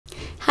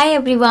Hi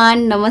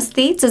everyone,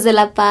 Namaste,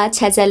 Chazalapa,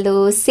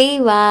 Chajalo,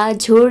 Sewa,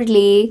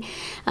 Jhorle,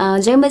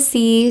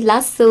 Jaimasi,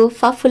 Lasso,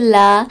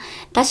 Fafulla,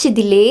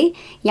 Tashidile,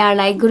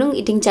 यहाँलाई Gurung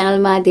eating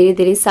च्यानलमा धेरै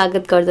धेरै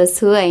स्वागत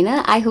गर्दछु हैन।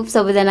 आई होप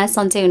सबैजना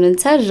सन्चै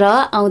हुनुहुन्छ र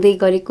आउँदै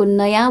गरेको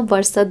नयाँ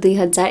वर्ष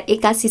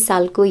 2081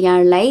 सालको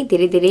यहाँलाई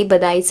धेरै धेरै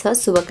बधाई छ,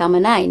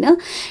 शुभकामना हैन।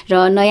 र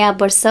नयाँ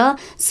वर्ष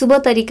शुभ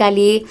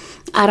तरिकाले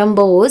आरम्भ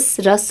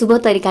होस् र शुभ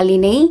तरिकाले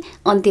नै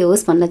अन्त्य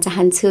होस् भन्न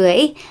चाहन्छु है।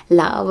 ल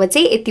अब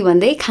चाहिँ यति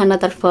भन्दै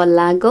खानातर्फ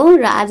लागौं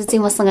र आज चाहिँ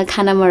मसँग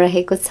खानामा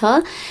रहेको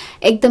छ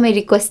एकदमै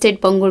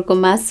रिक्वेस्टेड बङ्गुरको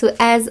मासु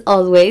एज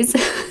अलवेज।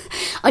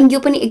 अनि यो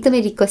पनि एकदमै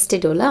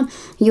रिक्वेस्टेड होला।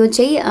 यो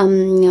चाहिँ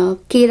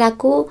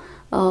केराको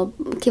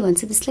के भन्छ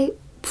त्यसलाई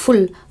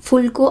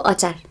फुलको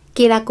अचार,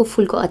 केराको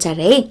फुलको अचार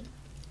है।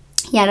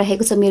 यहाँ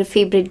रहेको छ मेरो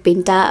फेभरेट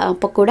भेन्टा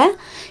पकौडा।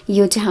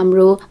 यो चाहिँ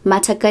हाम्रो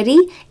माछा करी,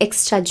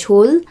 एक्स्ट्रा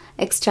झोल,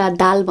 एक्स्ट्रा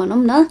दाल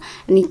भनौँ न।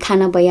 अनि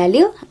खाना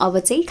भइहाल्यो। अब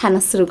चाहिँ खाना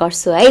सुरु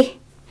गर्छु है।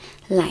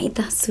 ल है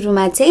त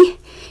सुरुमा चाहिँ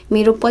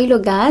मेरो पहिलो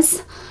गाँस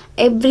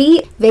एभ्री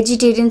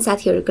भेजिटेरियन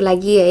साथीहरूको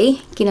लागि है,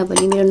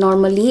 किनभने मेरो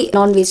नर्मली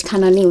ननभेज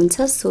खाना नै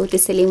हुन्छ। सो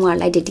त्यसैले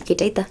उहाँहरूलाई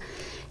डेडिकेट है त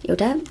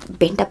एउटा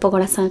भेन्टा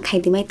पकौडासँग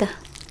खाइदिउँ है त।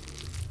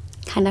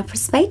 खाना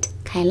फर्स्ट बाइट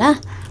खाए ल।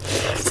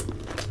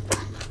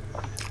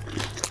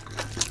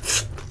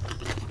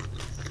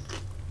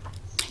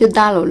 यो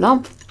दाल हो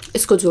ल,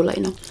 यसको झोल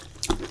होइन।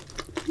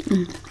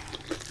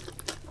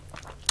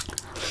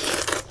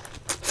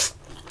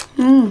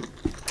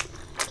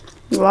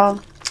 वाउ,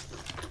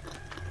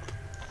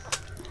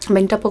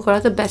 भेन्टा पकौडा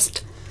त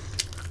बेस्ट।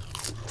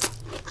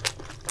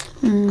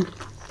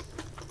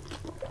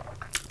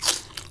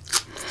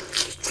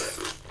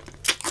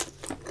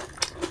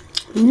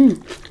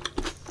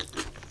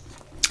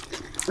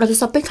 आज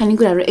सबै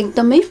खानेकुराहरू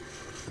एकदमै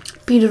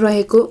पिरो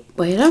रहेको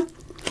भएर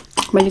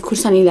मैले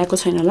खुर्सानी ल्याएको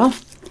छैन ल।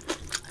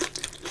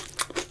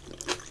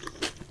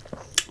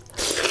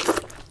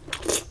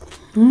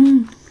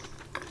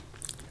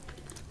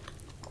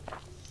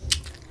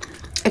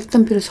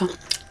 एकदम पिरो छ।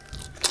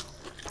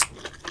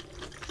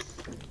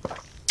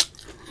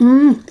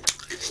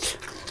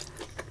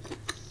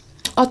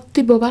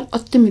 अति बवाल,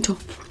 अति मिठो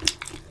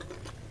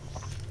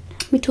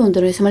मिठो हुँदो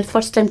रहेछ। मैले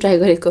फर्स्ट टाइम ट्राई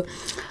गरेको।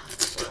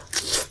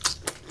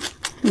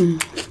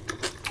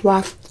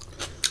 वाह,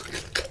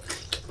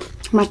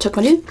 माछा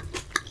करी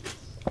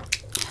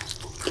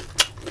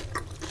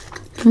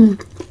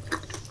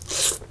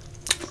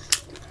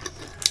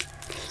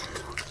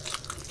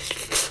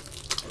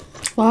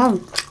वाह।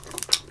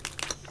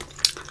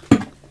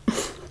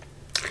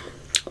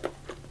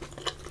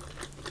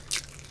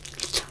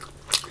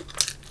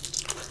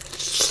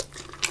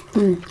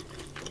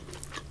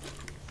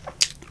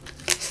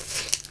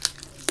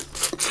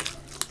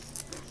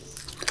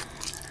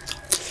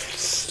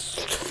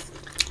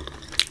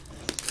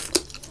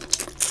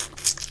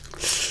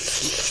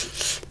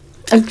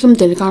 एकदम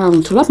धेरै काँडा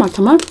हुन्छ ल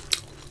माछामा।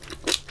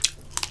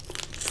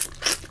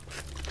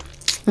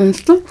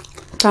 यस्तो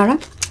काँडा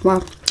वाह।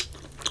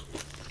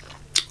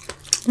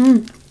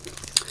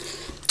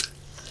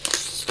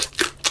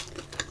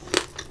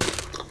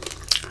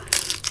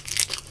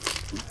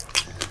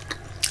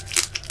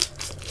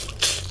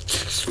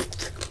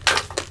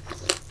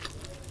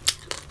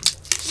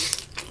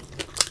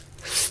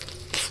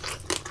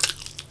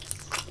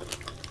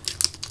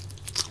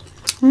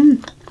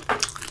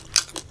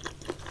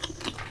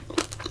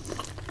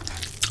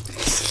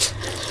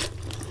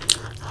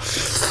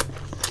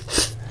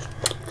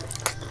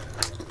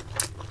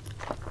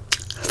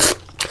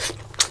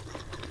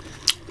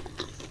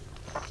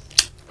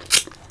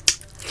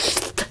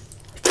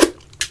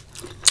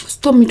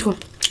 कस्तो मिठो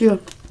यो,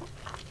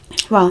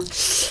 वाह।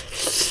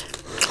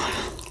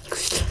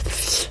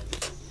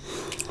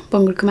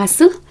 बङ्गुरको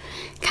मासु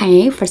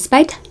खाएँ फर्स्ट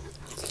बाइट।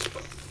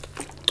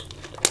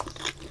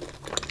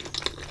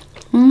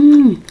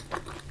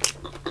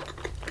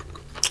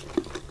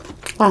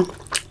 वाह,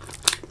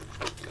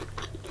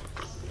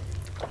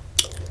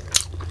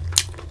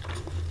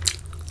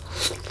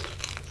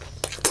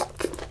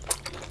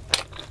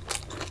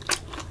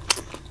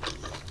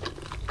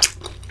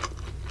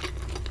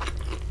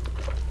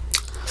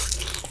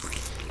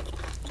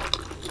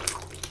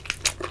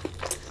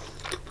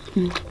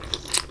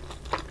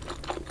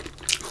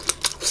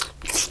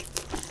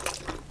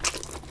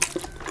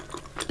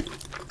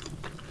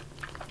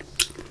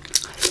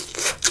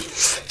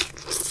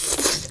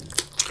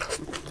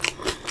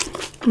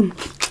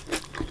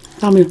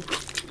 दामी।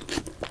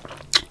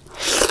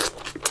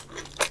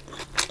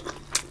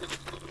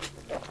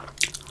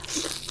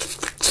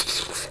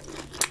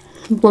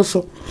 बसो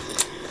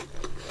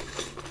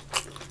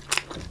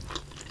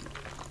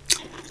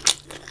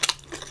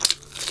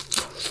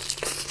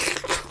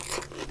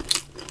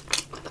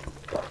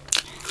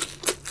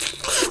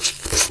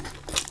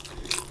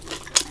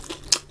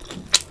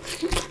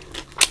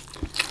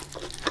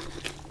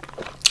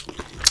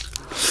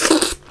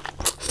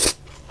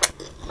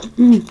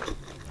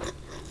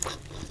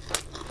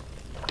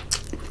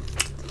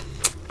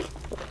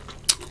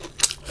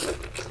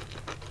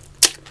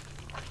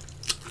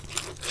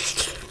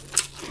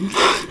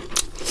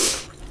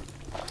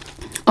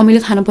अमिलो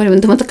खानु पर्यो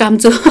भने त म त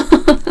काम्छु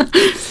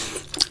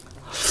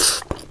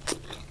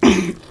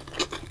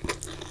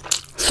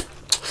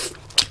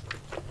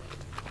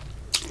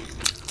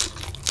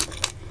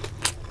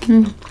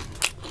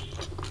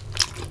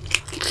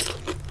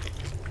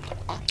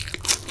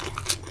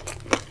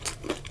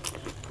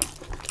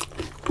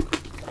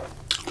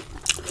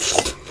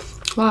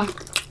Wow.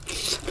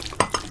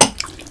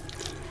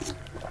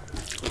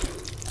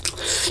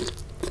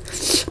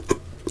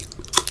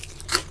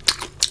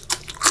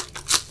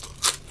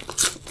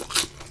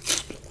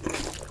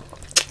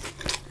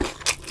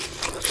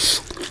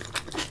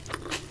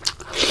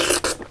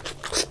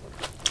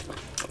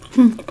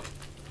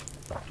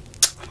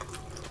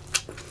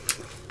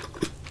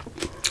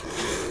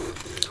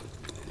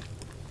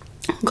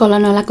 गला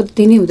नलाको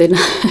दिनै हुँदैन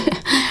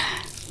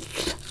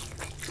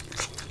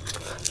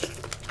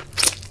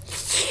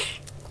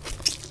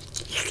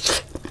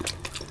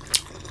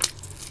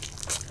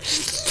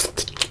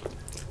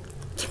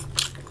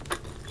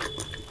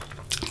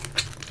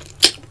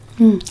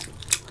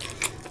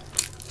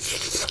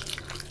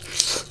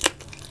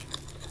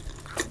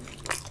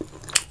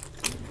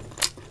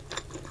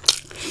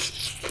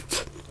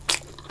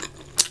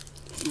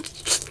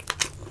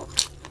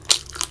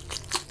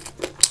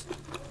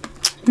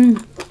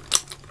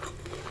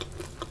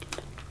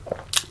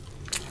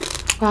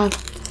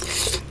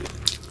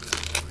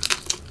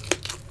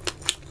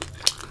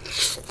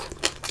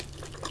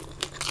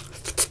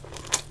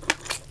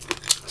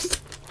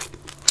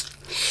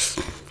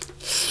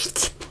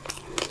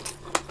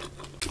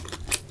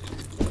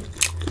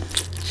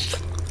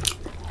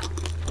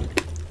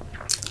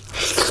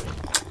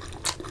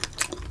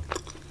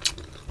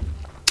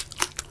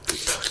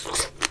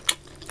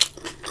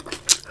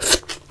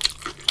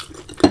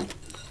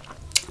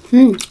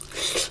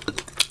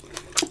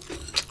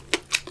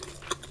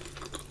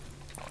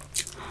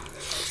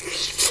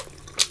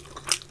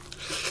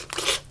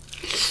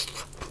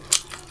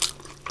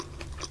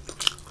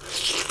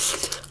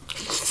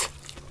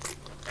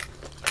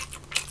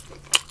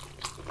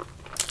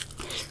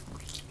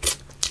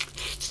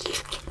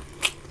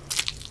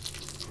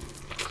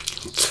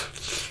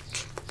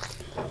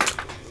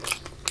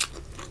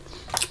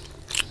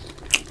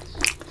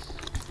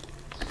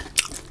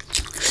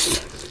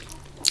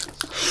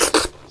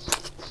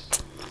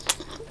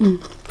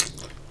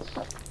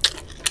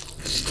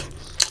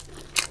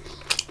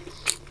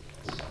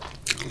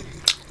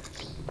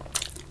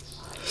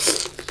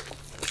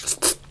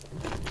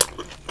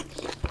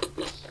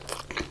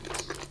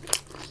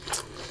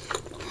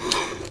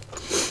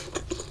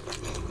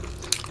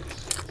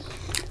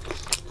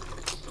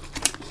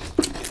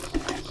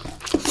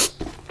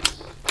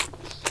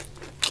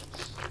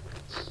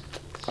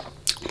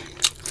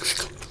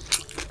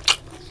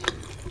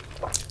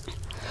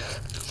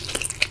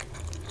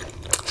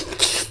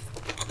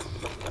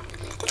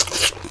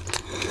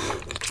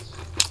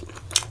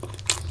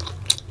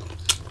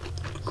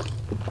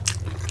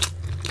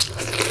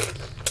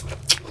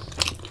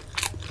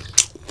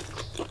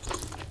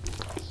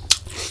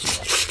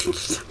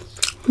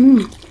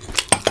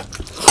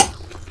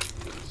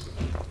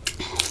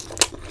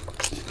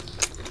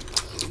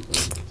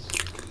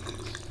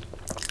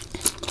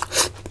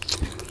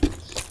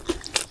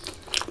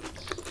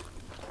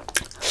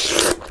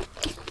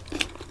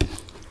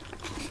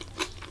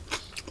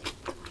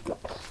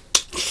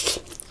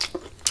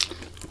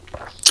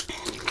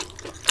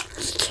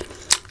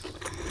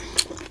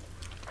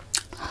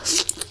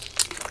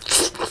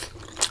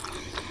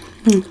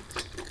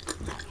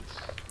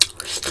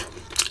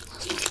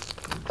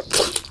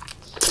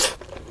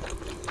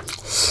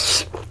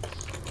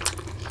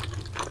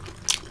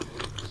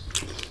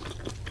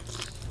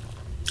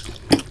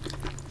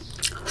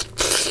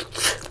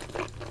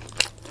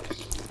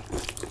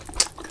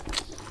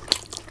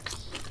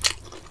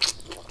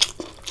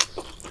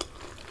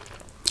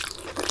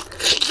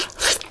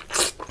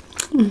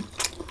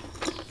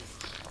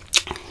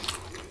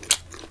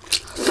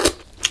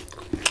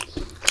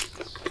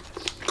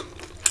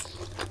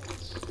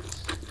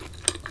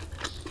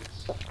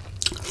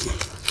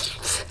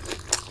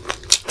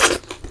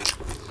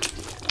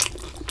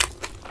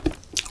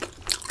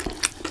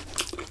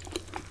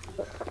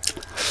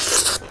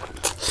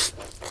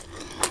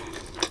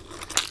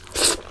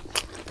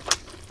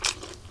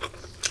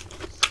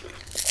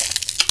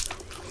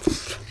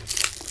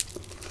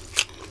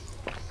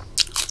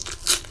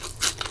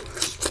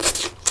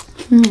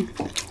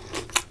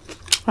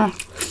Wow.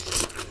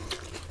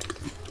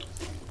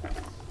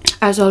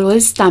 As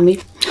always, tummy.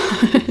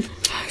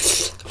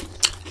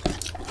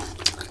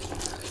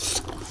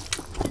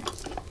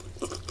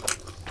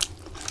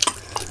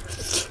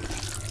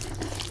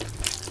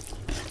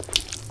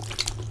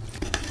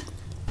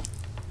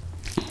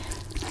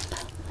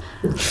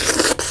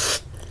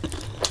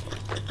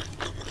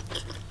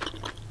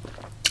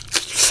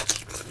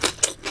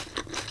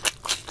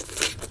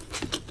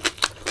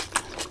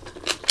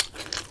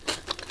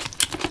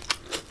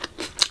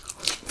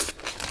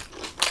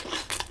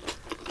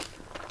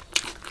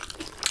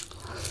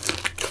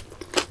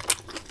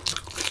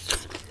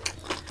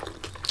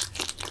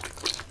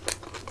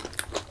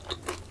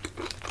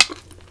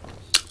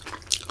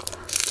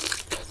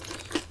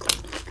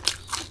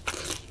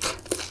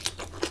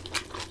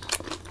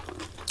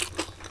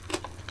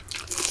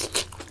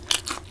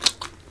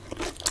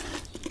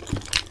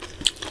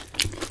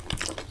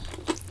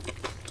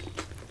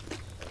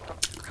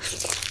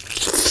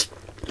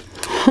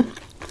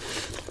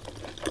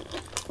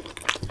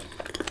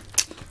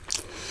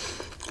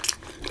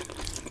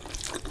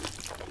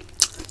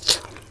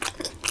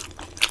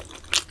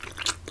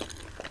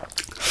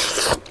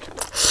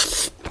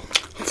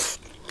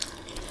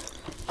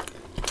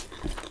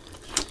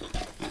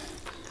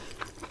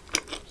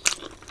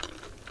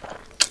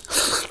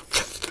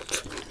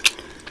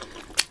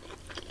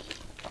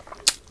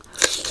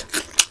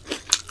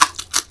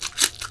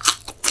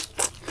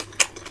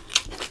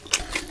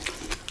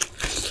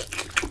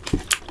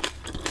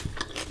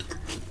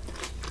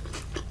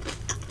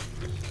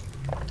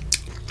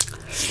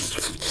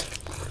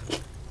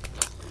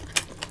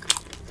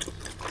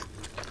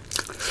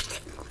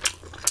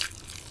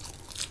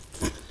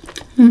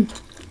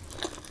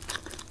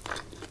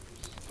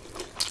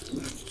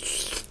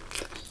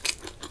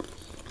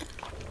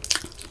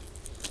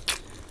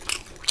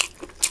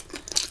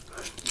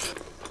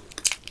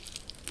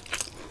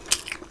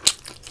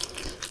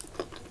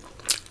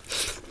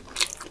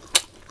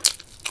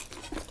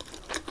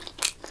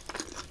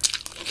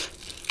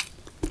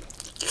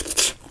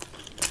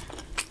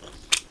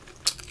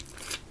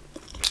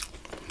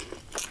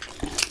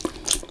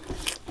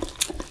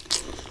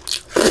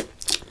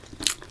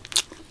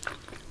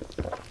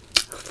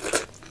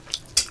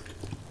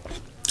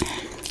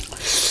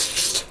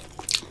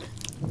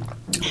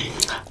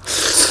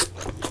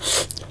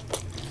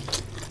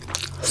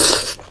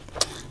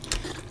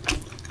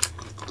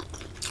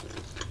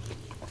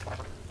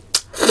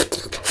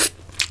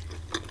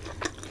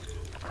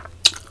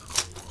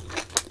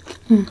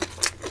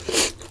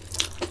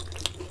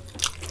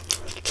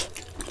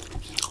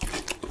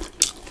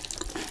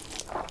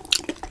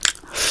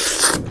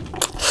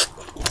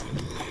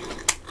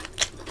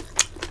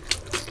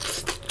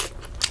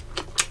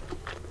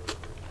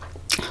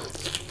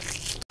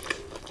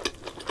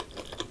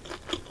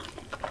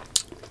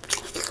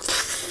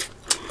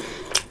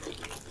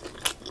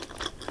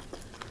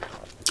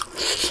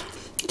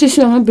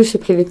 त्यसैमा बिर्से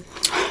फेरि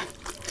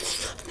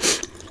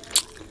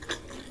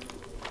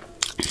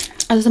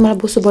आज चाहिँ मलाई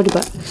बोसो बढी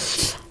भयो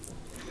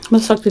म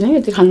सक्दिनँ है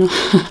यति खानु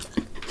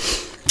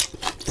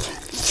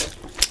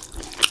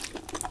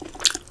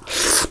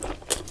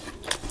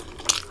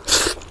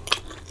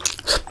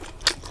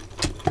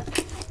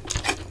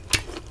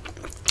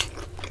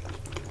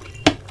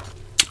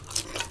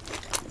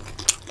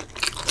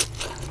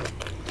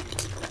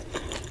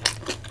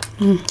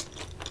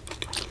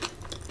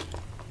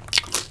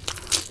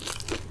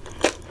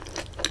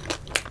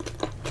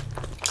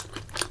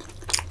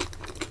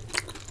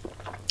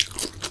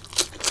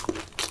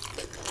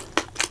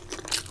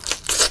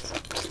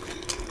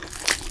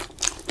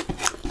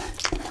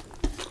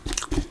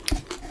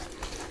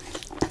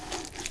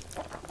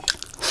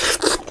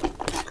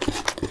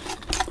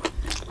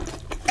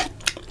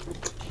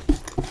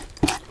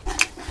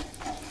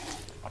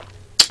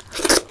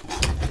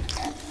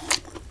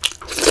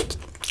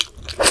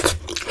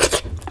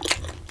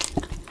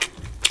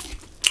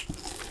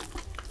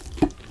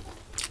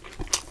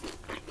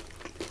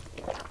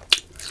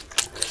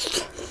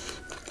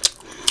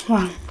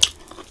Wow.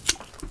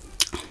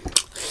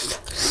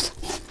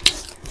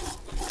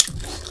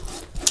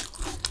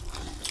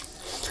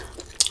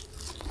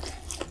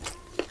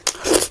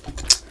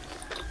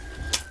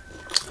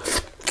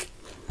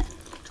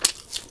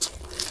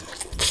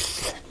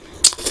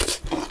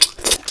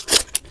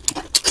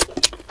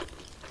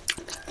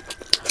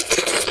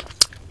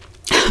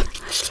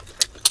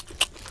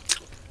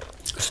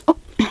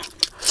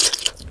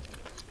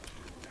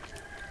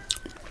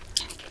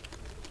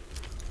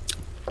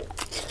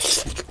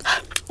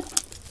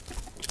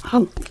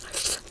 Wow.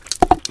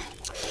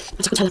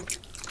 Masuk ke dalam.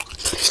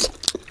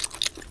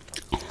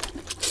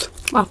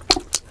 Wow.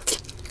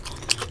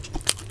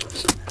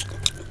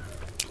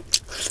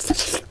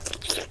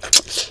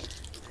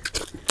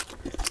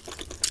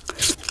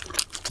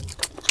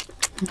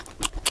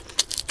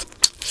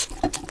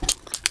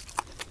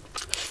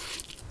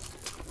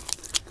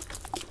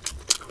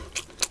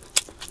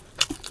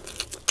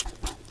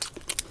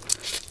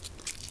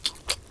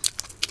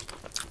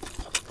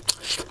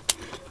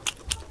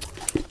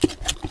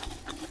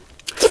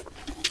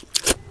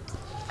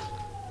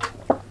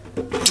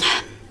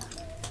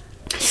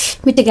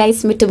 मिठो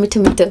गाइस मिठो मिठो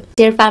मिठो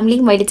डियर फ्यामिली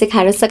मैले चाहिँ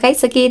खाएर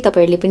सकाइसकेँ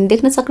तपाईहरुले पनि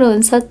देख्न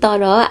सक्नुहुन्छ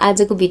तर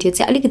आजको भिडियो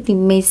चाहिँ अलिकति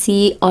मेसी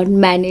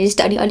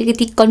अनम्यानेज्ड अनि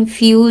अलिकति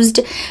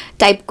कन्फ्युज्ड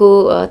टाइपको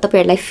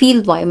तपाईहरुलाई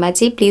फिल भएमा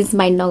चाहिँ प्लिज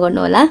माइन्ड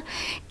नगर्नु होला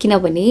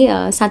किनभने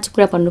साँचो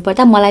कुरा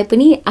भन्नुपर्दा मलाई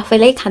पनि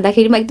आफैलाई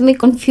खाँदाखेरिमा एकदमै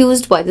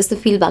कन्फ्युज्ड भए जस्तो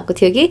फिल भएको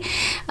थियो कि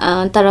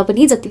तर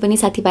पनि जति पनि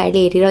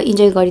साथीभाइहरुले हेरेर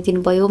इन्जोय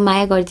गरिदिनु भयो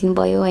माया गरिदिनु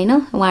भयो हैन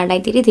उहाँहरुलाई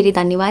धेरै धेरै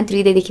धन्यवाद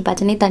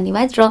हृदयदेखिबाट नै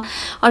धन्यवाद र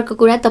अर्को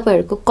कुरा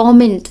तपाईहरुको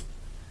कमेन्ट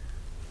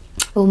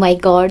ओ माय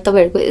गॉड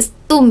तपाईहरुको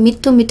यस्तो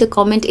मिठो मिठो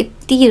कमेन्ट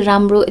यति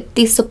राम्रो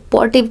यति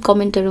सपोर्टिभ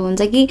कमेन्टहरु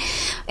हुन्छ कि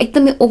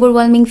एकदमै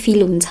ओभरवेल्मिङ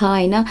फिल हुन्छ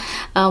हैन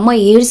म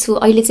हेर्छु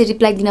अहिले चाहिँ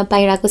रिप्लाई दिन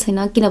पाइराको छैन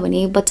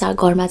किनभने बच्चा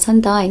घरमा छ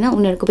नि त हैन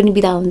उनीहरुको पनि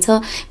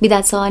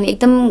बिदा छ अनि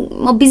एकदम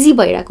म बिजी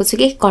भइराको छु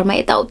के घरमा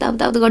यता उता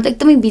गर्दा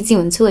एकदमै बिजी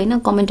हुन्छु हैन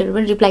कमेन्टहरु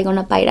पनि रिप्लाई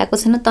गर्न पाइराको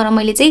छैन तर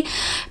मैले चाहिँ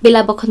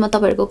बेला बखतमा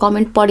तपाईहरुको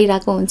कमेन्ट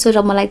पढिराको हुन्छु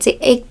र मलाई चाहिँ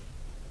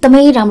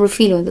एकदमै राम्रो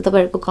फिल हुन्छ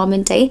तपाईहरुको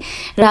कमेन्ट है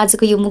र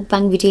आजको यो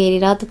मुकबाङ भिडियो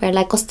हेरेर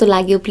तपाईहरुलाई कस्तो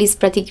लाग्यो प्लिज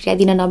प्रतिक्रिया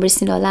दिन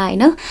नबिर्सिनु होला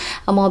हैन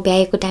म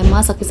भ्याएको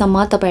टाइममा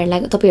सकेसम्म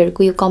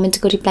तपाईहरुको यो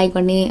कमेन्टको रिप्लाई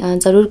गर्ने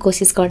जरुर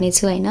कोसिस गर्ने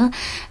छु हैन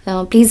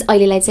प्लिज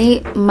अहिलेलाई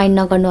चाहिँ माइन्ड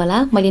नगर्नु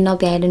होला मैले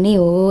नभ्याएर नै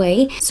हो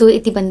है सो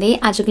यति भन्दै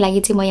आजको लागि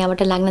चाहिँ म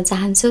यहाँबाट लाग्न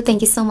चाहन्छु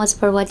thank you so much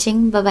for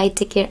watching bye bye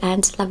take care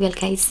and love you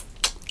guys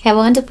have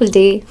a wonderful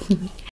day